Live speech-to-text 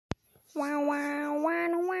Wow, wow, wow,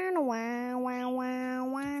 wow, wow, wow, wow,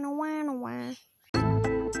 wow, wow, wow.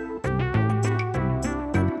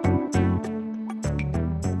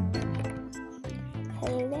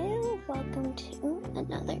 Hello, welcome to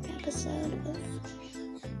another episode of...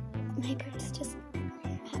 My birds just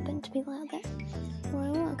happened to be loud there.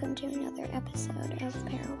 Well, welcome to another episode of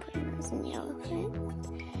Peril Primrose and Yellowfin.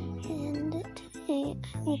 And today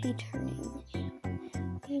I will be turning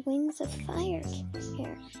the Wings of Fire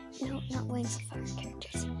not Wings of Fire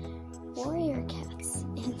characters, warrior cats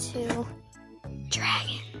into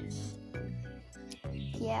dragons.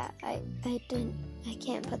 Yeah, I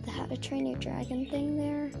can't put the How to Train Your Dragon thing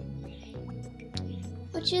there,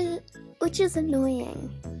 which is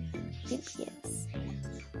annoying. It is.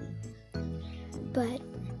 But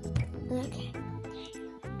okay.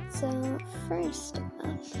 So first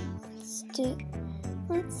up,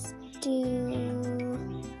 let's do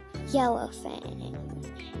Yellowfang.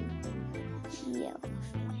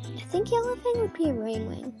 I think Yellowfang would be a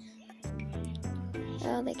Rainwing.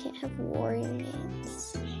 Oh, they can't have warrior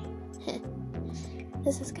names.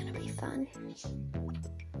 This is gonna be fun.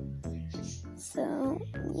 So,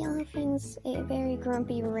 Yellowfang's a very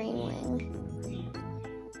grumpy Rainwing.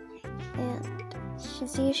 And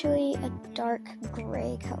she's usually a dark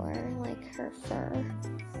gray color, like her fur.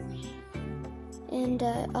 And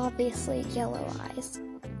obviously yellow eyes.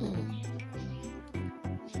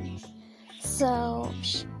 So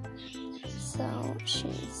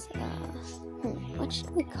she's, what should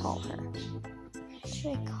we call her? What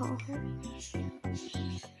should I call her?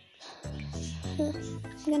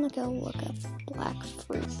 I'm gonna go look up black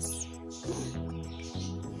fruits.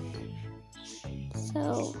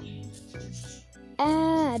 So,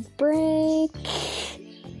 ad break.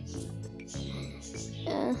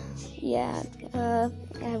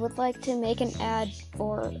 I would like to make an ad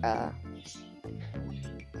for,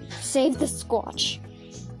 Save the Squatch.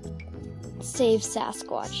 Save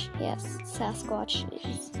Sasquatch. Yes, Sasquatch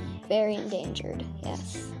is very endangered.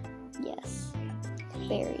 Yes.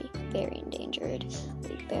 Very, very endangered.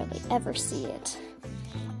 We barely ever see it.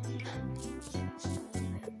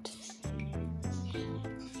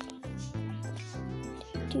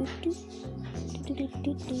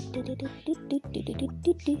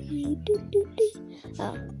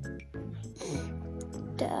 Oh.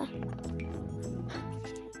 Duh.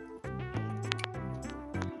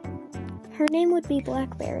 Her name would be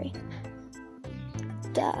Blackberry.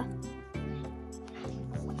 Duh.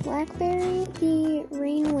 Blackberry the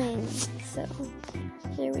Rainwing. So,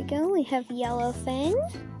 there we go. We have Yellowfang.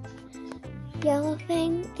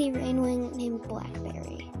 Yellowfang the Rainwing named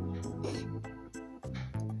Blackberry.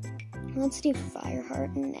 Let's do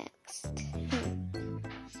Fireheart next.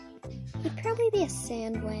 He'd probably be a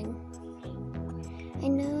Sandwing. I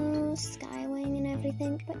know Skywing and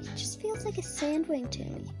everything, but it just feels like a Sandwing to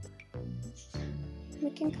me. We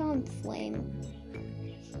can call him Flame.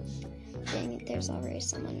 Dang it, there's already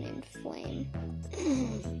someone named Flame.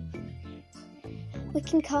 We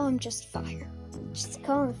can call him just Fire. Just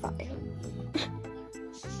call him Fire.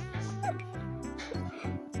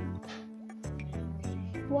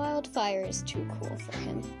 Wildfire is too cool for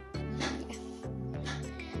him. Yeah.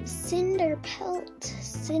 Cinderpelt,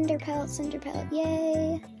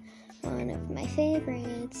 yay! One of my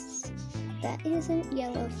favorites. That isn't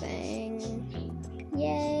Yellowfang.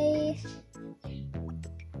 Yay!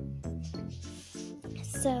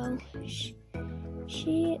 So,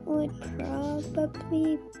 she would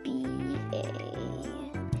probably be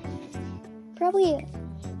probably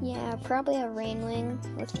a Rainwing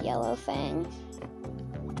with Yellowfang.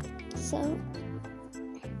 So,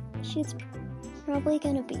 she's probably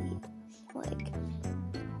gonna be like,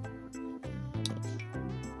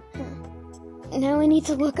 Now I need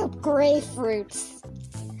to look up gray fruits.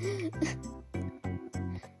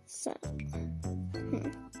 So,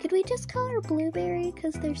 could we just call her Blueberry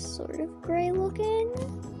because they're sort of gray looking?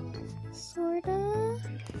 Sorta.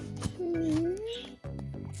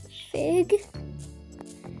 Fig?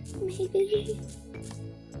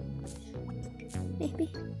 Maybe.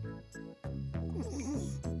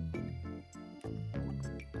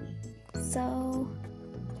 So,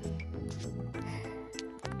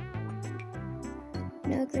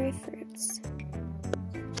 no gray fruits.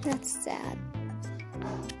 That's sad.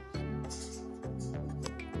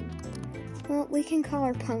 Well, we can call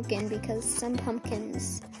her Pumpkin because some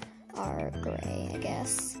pumpkins are gray, I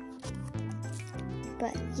guess.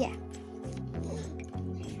 But yeah.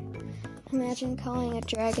 Imagine calling a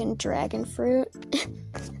dragon fruit.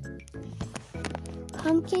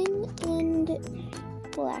 Pumpkin and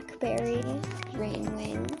Blackberry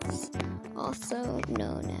Rainwings, also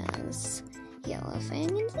known as Yellowfang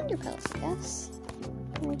and Cinderpelt, yes.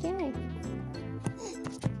 Okay.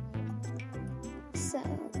 So,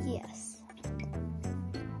 yes.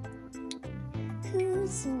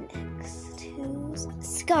 Who's next? Who's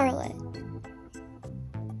Scarlet?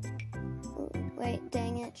 Ooh, wait,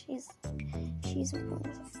 dang it. She's one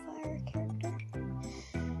of the fire character.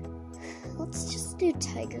 Let's just do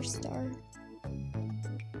Tiger Star.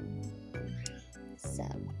 So,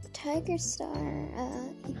 Tiger Star,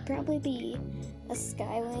 he'd probably be a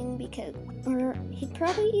Skywing or he'd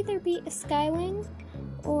probably either be a Skywing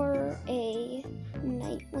or a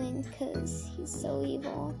Nightwing, because he's so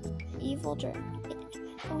evil. Evil dragon.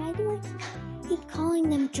 Why do I keep calling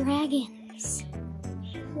them dragons?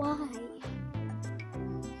 Why?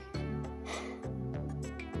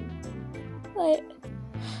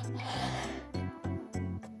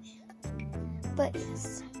 But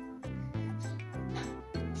yes.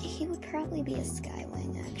 He would probably be a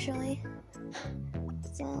Skywing, actually.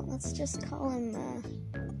 So let's just call him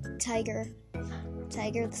Tiger.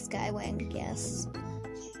 Tiger the Skywing, yes.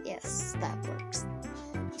 Yes, that works.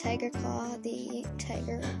 Tiger Claw the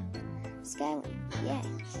Tiger Skywing. Yeah.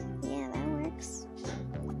 Yeah, that works.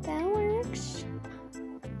 That works.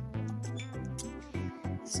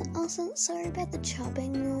 So also, sorry about the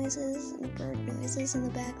chopping noises and bird noises in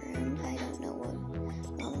the background. I don't know what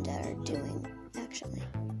Mom and Dad are doing, actually.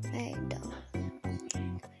 I don't.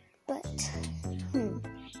 But,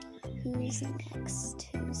 who's next?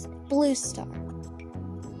 Who's Blue Star?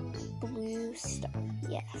 Blue Star,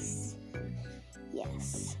 yes.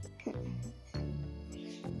 Yes.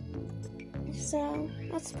 So,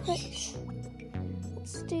 let's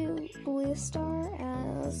do Blue Star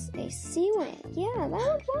as a Sea-Wing. Yeah, that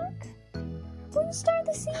would work. Blue Star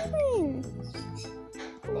the Sea-Wing.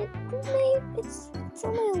 And it's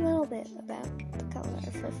only a little bit about the color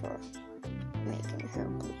for making her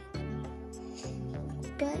blue.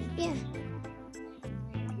 But yeah.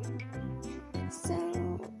 So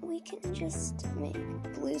we can just make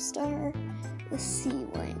Blue Star the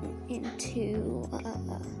Sea-Wing into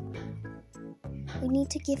we need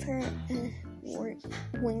to give her a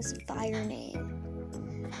Wings of Fire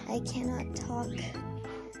name. I cannot talk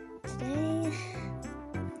today.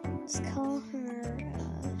 Let's call her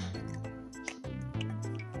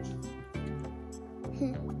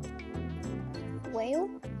Whale?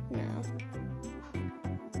 No.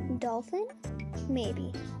 Dolphin?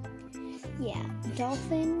 Maybe. Yeah,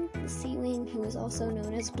 Dolphin the Sea-Wing, who is also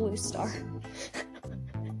known as Blue Star.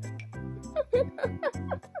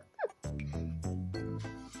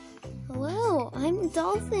 Hello, I'm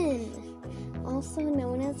Dolphin, also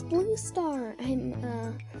known as Blue Star. I'm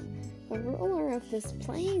a ruler of this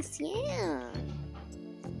place, yeah.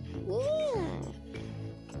 Yeah.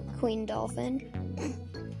 Queen Dolphin.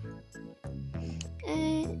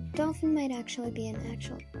 Dolphin might actually be an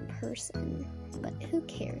actual person, but who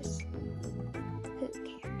cares? Who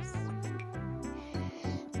cares?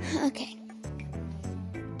 Okay.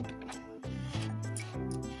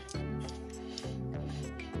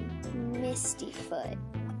 Mistyfoot.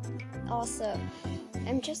 Also,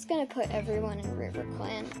 I'm just gonna put everyone in River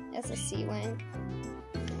Clan as a Sea-Wing.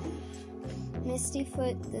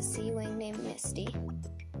 Mistyfoot, the Sea-Wing named Misty.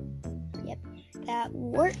 Yep, that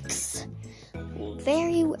works.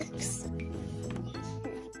 Very works.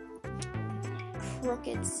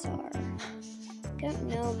 Crooked Star. Don't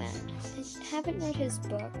know, man. I haven't read his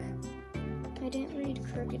book. I didn't read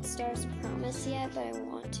Crooked Star's Promise yet, but I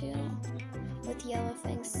want to. With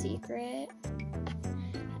Yellowfang's Secret.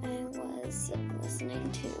 I was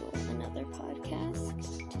listening to another podcast,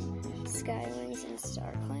 Skywings and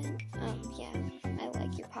Star Clan. Yeah, I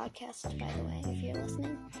like your podcast, by the way, if you're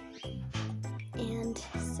listening. And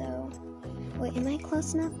so, wait, am I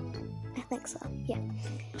close enough? I think so, yeah.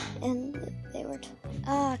 And they were,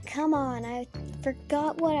 come on, I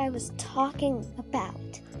forgot what I was talking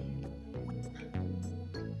about.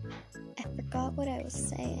 I forgot what I was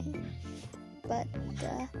saying. But,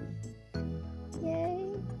 yay.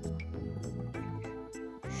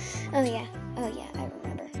 Oh yeah, I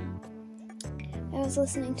remember. I was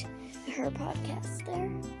listening to her podcast there,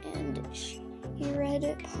 and she read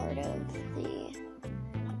a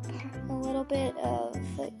little bit of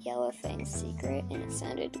Yellowfang's Secret, and it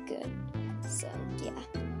sounded good. So, yeah.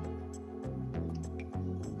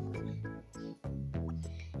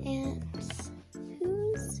 And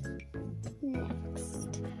who's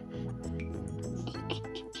next?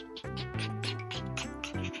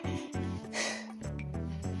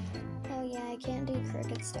 Oh yeah, I can't do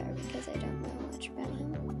Crooked Star because I don't know much about him.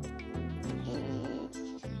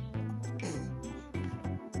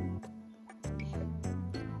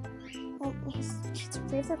 Well, he's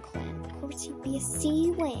EverClan. Of course, he'd be a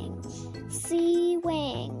Sea-Wing.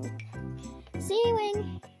 Sea-Wing.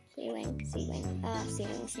 Sea-Wing. Sea-Wing. Sea-Wing.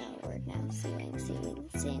 Sea-Wing's not a word now. Sea-Wing. Sea-Wing.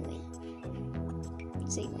 Sea-Wing.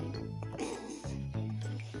 Sea-Wing.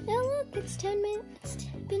 Now look, it's 10 minutes. It's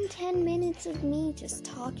been 10 minutes of me just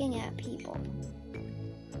talking at people.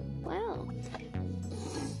 Wow.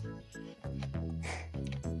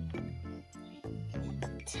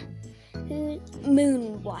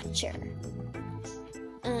 Moon Watcher.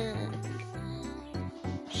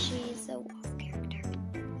 She's a wolf character.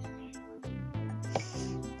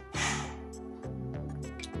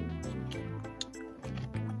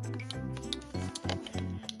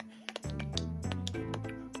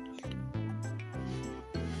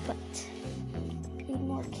 But need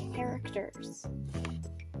more characters.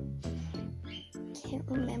 Can't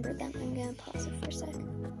remember them. I'm gonna pause it for a sec.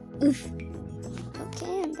 Oof.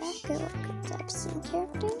 Okay, I'm back. I looked up some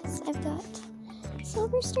characters. I've got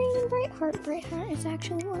Silverstream and Brightheart. Brightheart is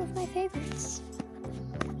actually one of my favorites.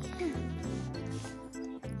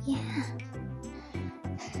 Yeah.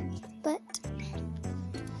 But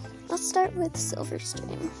let's start with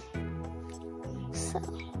Silverstream. So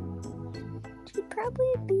she'd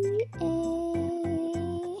probably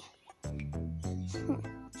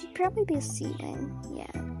be a Sea-Wing.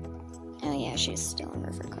 Yeah. Oh yeah, she's still in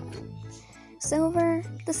RiverClan. Silver,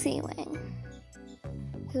 the Sea-Wing,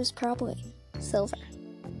 who's probably silver.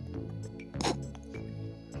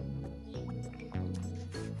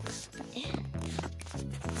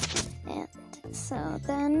 And so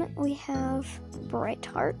then we have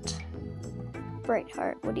Brightheart.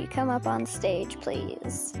 Brightheart, would you come up on stage,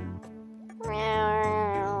 please?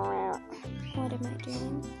 What am I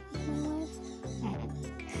doing with my life?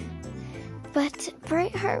 But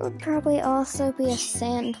Brightheart would probably also be a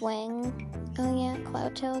Sandwing. Oh yeah,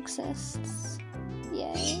 Cloudtail exists.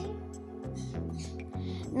 Yay.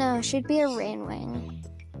 No, she'd be a Rainwing.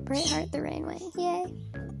 Brightheart the Rainwing. Yay.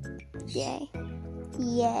 Yay.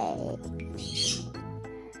 Yay.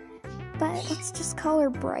 But let's just call her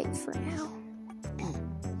Bright for now.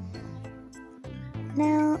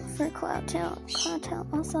 Now for Cloudtail. Cloudtail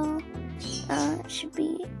also should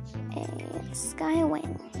be a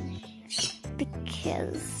Skywing.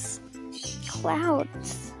 Because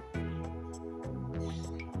clouds.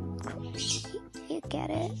 You get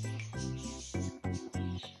it?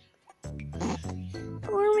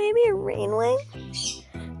 Or maybe a Rainwing?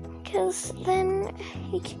 Because then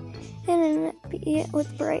he can be it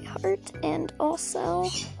with Brightheart and also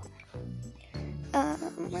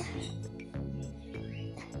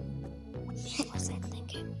what was I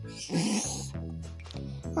thinking?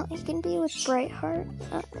 Well, he can be with Brightheart.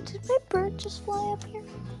 Did my bird just fly up here?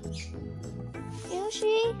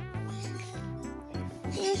 Yoshi?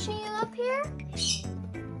 Is she up here?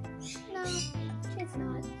 No, she's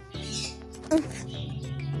not.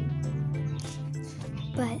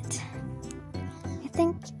 But I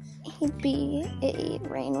think he'd be a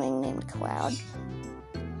Rainwing named Cloud.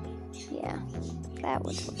 Yeah, that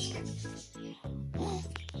would work.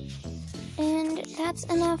 And that's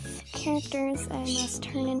enough characters. I must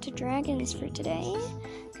turn into dragons for today.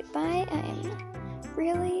 Goodbye. I'm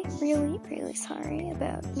really, really, really sorry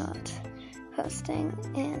about not posting,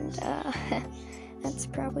 and that's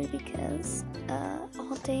probably because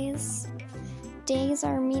all days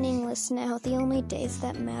are meaningless now. The only days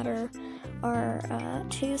that matter are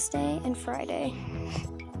Tuesday and Friday,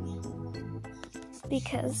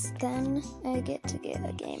 because then I get to get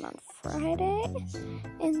a game on Friday,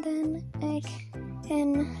 and then I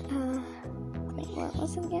can wait, what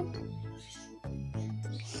was it again?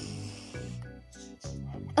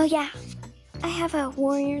 Oh yeah, I have a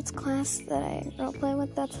Warriors class that I roleplay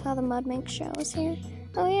with. That's how the Mudmink show is here.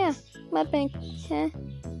 Oh yeah, Mudmink.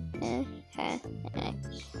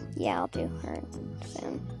 Yeah, I'll do her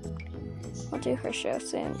soon. I'll do her show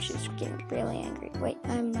soon. She's getting really angry. Wait,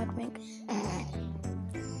 I'm Mudmink.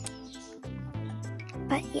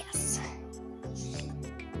 But yes.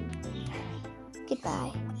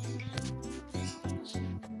 Goodbye.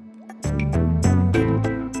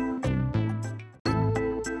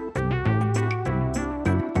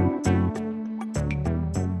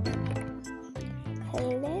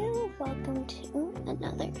 Welcome to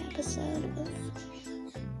another episode of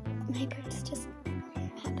My Birds Just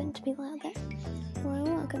Happened to Be Loud There. Well,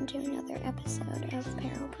 welcome to another episode of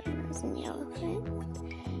Peril Primrose and Yellowfin.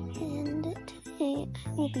 And today I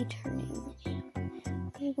will be turning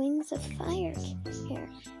the Wings of Fire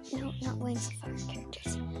no, not Wings of Fire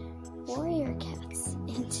characters, warrior cats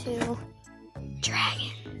into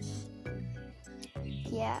dragons.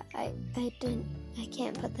 Yeah, I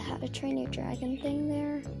can't put the How to Train Your Dragon thing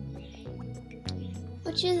there.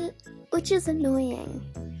 which is annoying.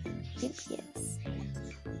 It is.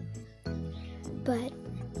 But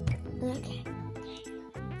okay.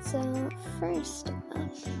 So first up,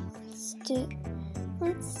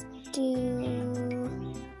 let's do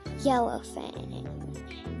Yellowfang.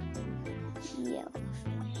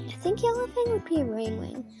 I think Yellowfang would be a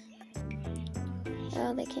Rainwing.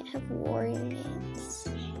 Oh, they can't have warrior names.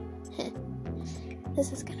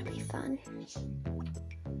 This is gonna be fun.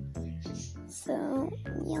 So,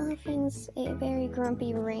 Yellowfang's a very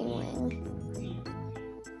grumpy Rainwing.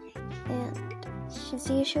 And she's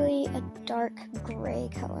usually a dark gray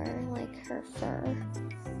color, like her fur.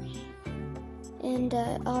 And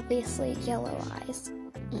obviously yellow eyes.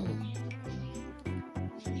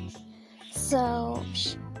 So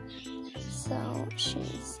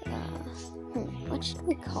she's, what should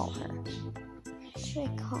we call her? What should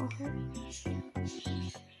I call her?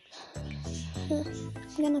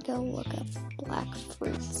 I'm gonna go look up black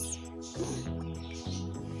fruits.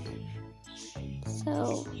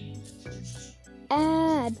 So,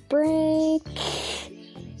 ad break.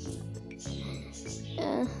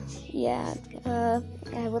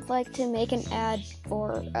 I would like to make an ad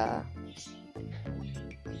for,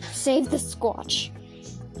 Save the Squatch.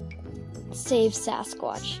 Save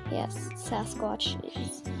Sasquatch. Yes, Sasquatch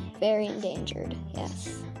is very endangered.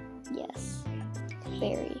 Yes.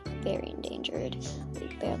 Very, very endangered. We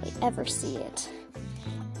barely ever see it.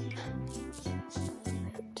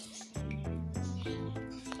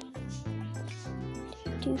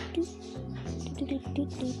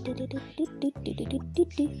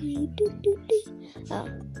 Oh.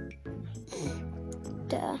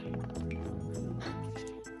 Duh.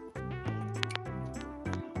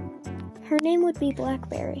 Her name would be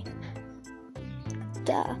Blackberry.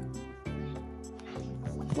 Duh.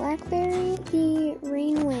 Blackberry the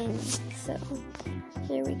Rainwing. So,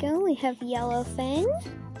 there we go. We have Yellowfang.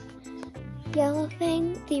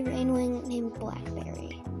 Yellowfang the Rainwing named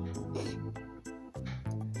Blackberry.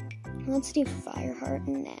 Let's do Fireheart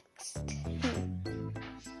next.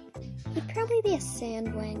 He'd probably be a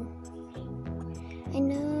Sandwing. I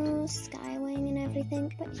know Skywing and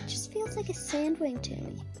everything, but it just feels like a Sandwing to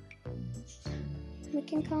me. We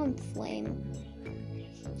can call him Flame.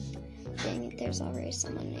 Dang it, there's already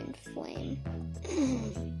someone named Flame.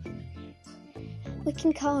 We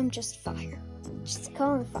can call him just Fire. Just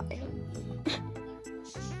call him Fire.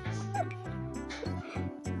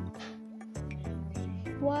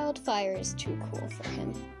 Wildfire is too cool for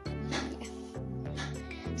him. Yeah.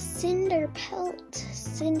 Cinderpelt,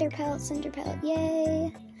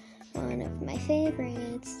 yay! One of my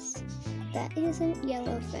favorites. That isn't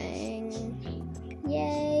Yellowfang.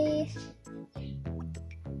 Yay!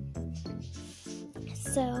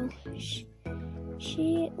 So,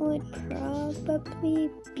 she would probably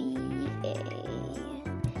be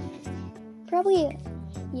probably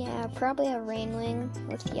a Rainwing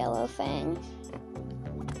with Yellowfang.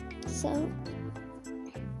 So,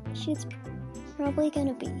 she's probably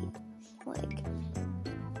gonna be, like,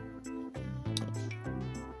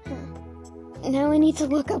 Now I need to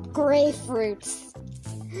look up gray fruits.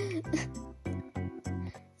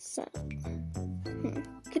 So,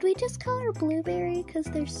 could we just call her Blueberry, because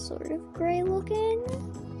they're sort of gray looking?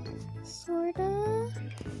 Sorta.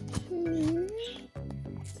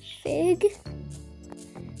 Fig?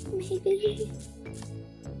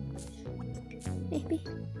 Maybe.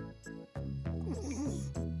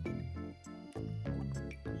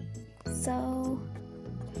 So,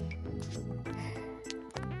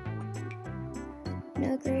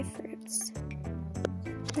 no gray fruits.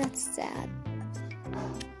 That's sad.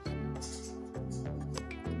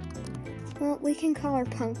 Well, we can call her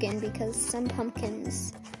Pumpkin because some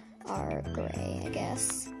pumpkins are gray, I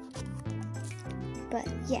guess. But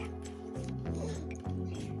yeah.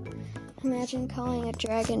 Imagine calling a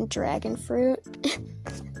dragon fruit.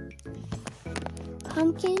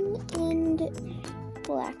 Pumpkin and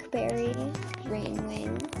Blackberry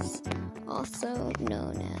Rainwings, also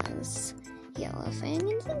known as Yellowfang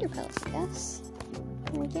and Cinderpelt, yes.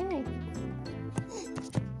 Okay.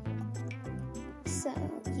 So,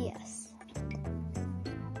 yes.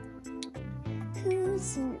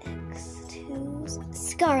 Who's next? Who's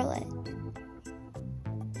Scarlet?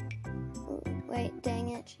 Ooh, wait, dang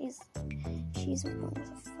it. She's more of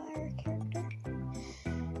a fire character.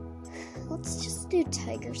 Let's just do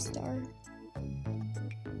Tiger Star.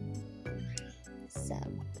 So,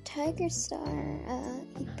 Tiger Star,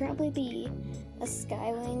 he'd probably be a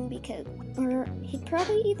Skywing or he'd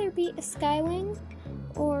probably either be a Skywing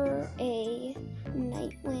or a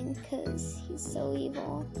Nightwing because he's so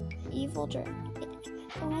evil. Evil dragon.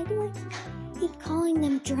 Why do I keep calling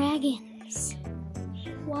them dragons?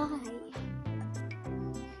 Why?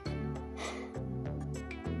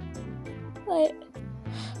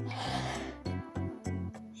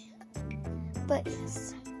 But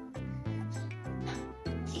yes,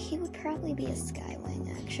 he would probably be a Skywing,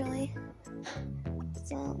 actually.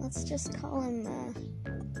 So let's just call him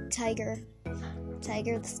Tiger.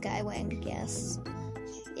 Tiger the Skywing. Yes,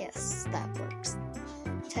 that works.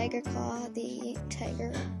 Tiger Claw the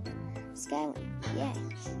Tiger Skywing. Yeah,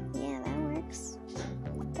 that works.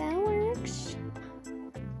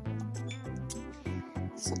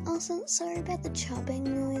 So also, sorry about the chopping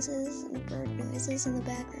noises and bird noises in the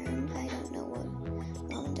background. I don't know what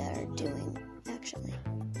Mom and Dad are doing, actually.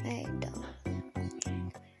 I don't.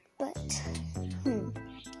 But,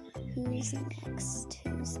 who's next?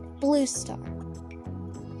 Blue Star.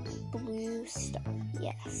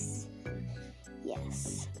 Yes.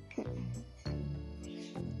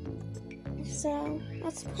 So,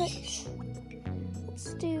 let's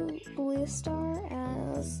do Blue Star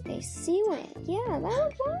as a Sea-Wing. Yeah, that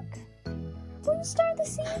would work. Blue Star the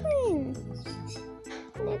Sea-Wing.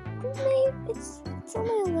 And it's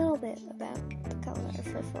only a little bit about the color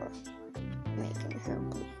for making her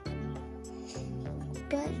blue.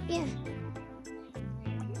 But yeah.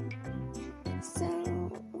 So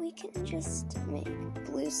we can just make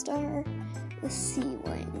Blue Star the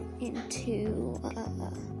Sea-Wing into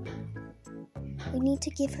we need to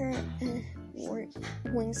give her a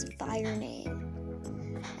Wings of Fire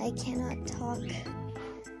name. I cannot talk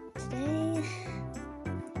today.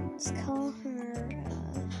 Let's call her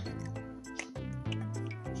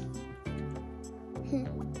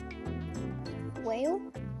Whale?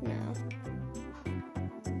 No.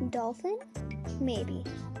 Dolphin? Maybe.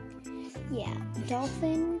 Yeah,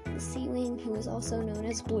 Dolphin the Sea-Wing, who is also known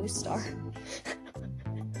as Blue Star.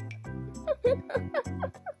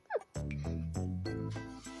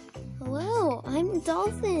 Hello, I'm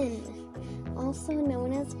Dolphin, also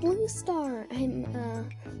known as Blue Star. I'm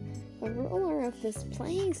a ruler of this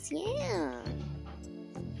place. Yeah.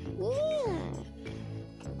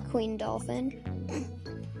 Queen Dolphin.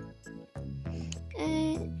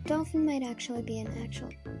 Dolphin might actually be an actual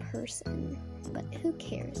person, but who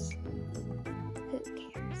cares?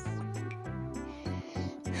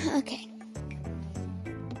 Okay.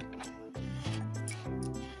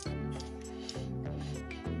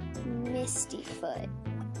 Mistyfoot.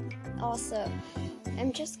 Also,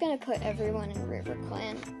 I'm just gonna put everyone in River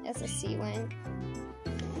Clan as a Sea-Wing.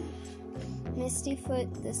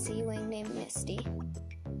 Mistyfoot, the Sea-Wing named Misty.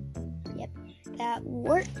 Yep, that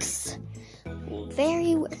works.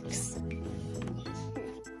 Very works.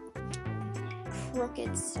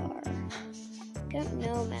 Crooked Star. Don't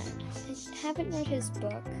know, man. I haven't read his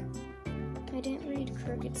book. I didn't read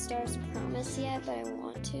Crooked Star's Promise yet, but I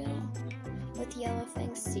want to. With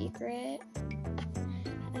Yellowfang's Secret.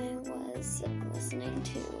 I was listening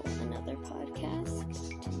to another podcast,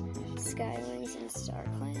 Skywings and Star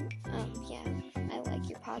Clan. Oh, yeah. I like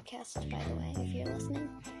your podcast, by the way, if you're listening.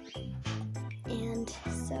 And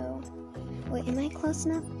so, wait, am I close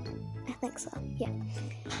enough? I think so, yeah.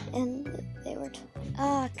 And they were,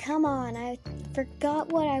 come on, I forgot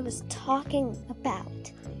what I was talking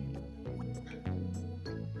about.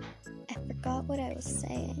 I forgot what I was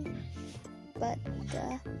saying. But,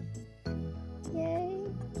 yay.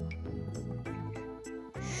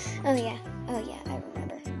 Oh yeah, I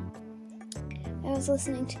remember. I was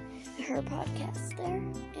listening to her podcast there,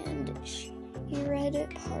 and she read a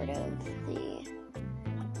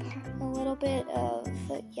little bit of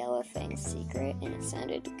Yellowfang's Secret, and it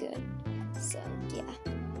sounded good. So, yeah.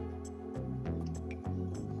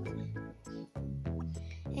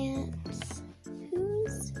 And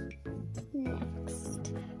who's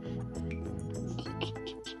next?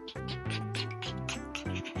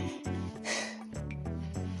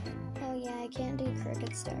 Oh yeah, I can't do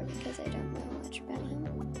Crooked Star because I don't know much about him.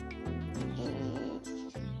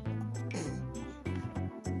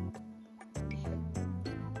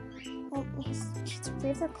 Well, he's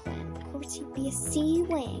River Clan. Of course he'd be a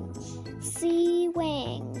Sea-Wing.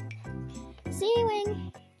 Sea-Wing.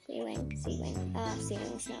 Sea-Wing's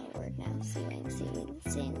not a word now. Sea-Wing.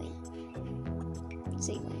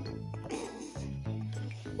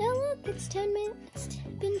 Now look, it's 10 minutes. It's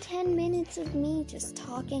been 10 minutes of me just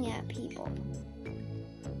talking at people.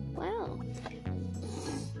 Wow.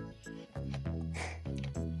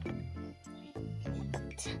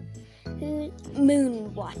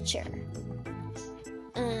 Moon Watcher.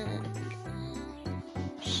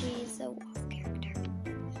 She's a wolf character.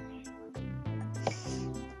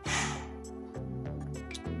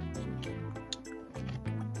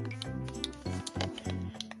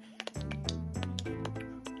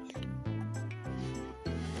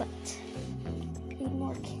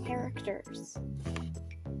 characters.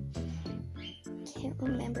 Can't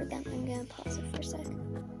remember them. I'm gonna pause it for a sec.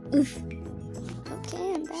 Oof.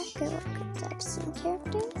 Okay, I'm back. I looked up some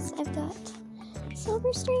characters. I've got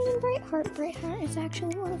Silverstream and Brightheart. Brightheart is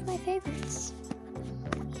actually one of my favorites.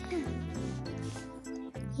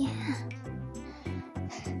 Yeah.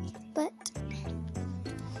 But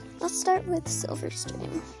let's start with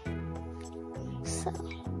Silverstream. So,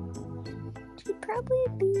 she'd probably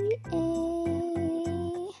be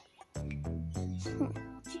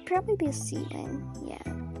a Sea-Wing. Yeah.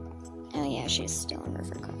 Oh yeah, she's still in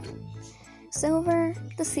Rivercroft. Silver,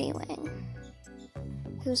 the Sea-Wing,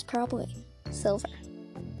 who's probably Silver.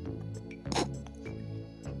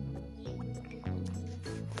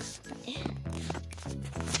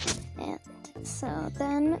 And so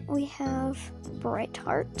then we have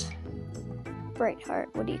Brightheart.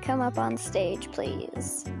 Brightheart, would you come up on stage,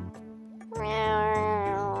 please?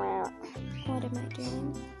 What am I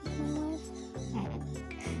doing with my life?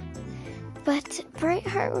 But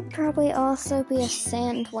Brightheart would probably also be a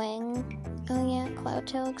Sandwing. Oh yeah,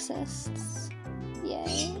 Cloudtail exists.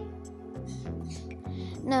 Yay.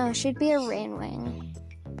 No, she'd be a Rainwing.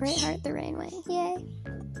 Brightheart the Rainwing. Yay.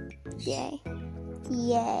 Yay.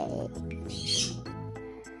 Yay.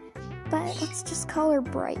 But let's just call her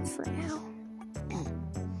Bright for now.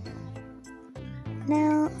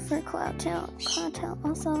 Now for Cloudtail. Cloudtail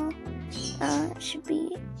also should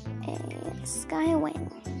be a Skywing.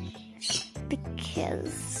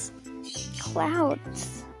 Because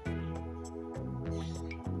clouds.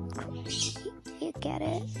 You get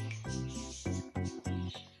it?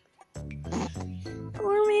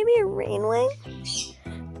 Or maybe a Rainwing?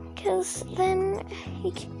 Because then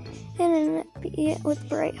he can be it with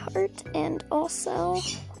Brightheart and also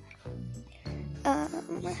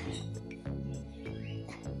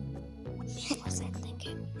what was I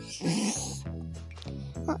thinking?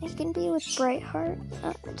 Well, it can be with Brightheart.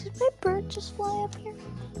 Did my bird just fly up here?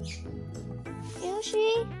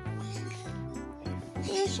 Yoshi?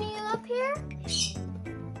 Yoshi, you up here?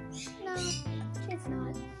 No, she's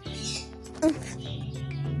not.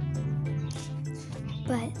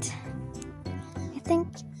 But I think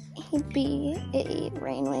he'd be a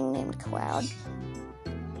Rainwing named Cloud.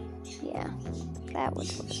 Yeah, that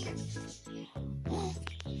would work.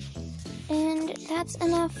 And that's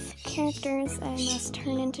enough characters I must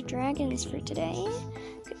turn into dragons for today.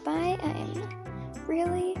 Goodbye. I'm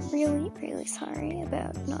really, really, really sorry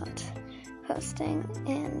about not posting,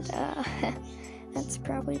 and that's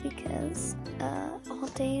probably because all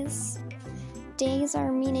days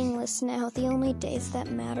are meaningless now. The only days that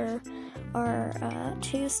matter are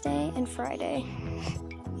Tuesday and Friday,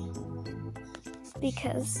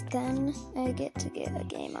 because then I get to get a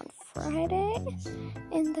game on Friday,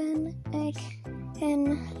 and then I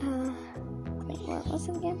can, wait, what was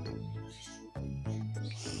it again?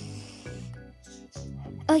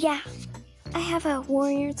 Oh yeah, I have a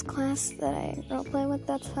Warriors class that I roleplay with.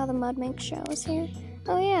 That's how the Mudmink show is here.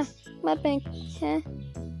 Oh yeah, Mudmink.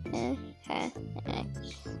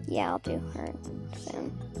 Yeah, I'll do her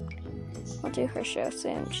soon. I'll do her show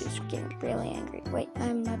soon. She's getting really angry. Wait,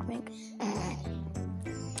 I'm Mudmink.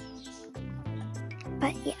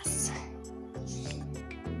 But yes.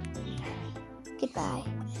 Goodbye.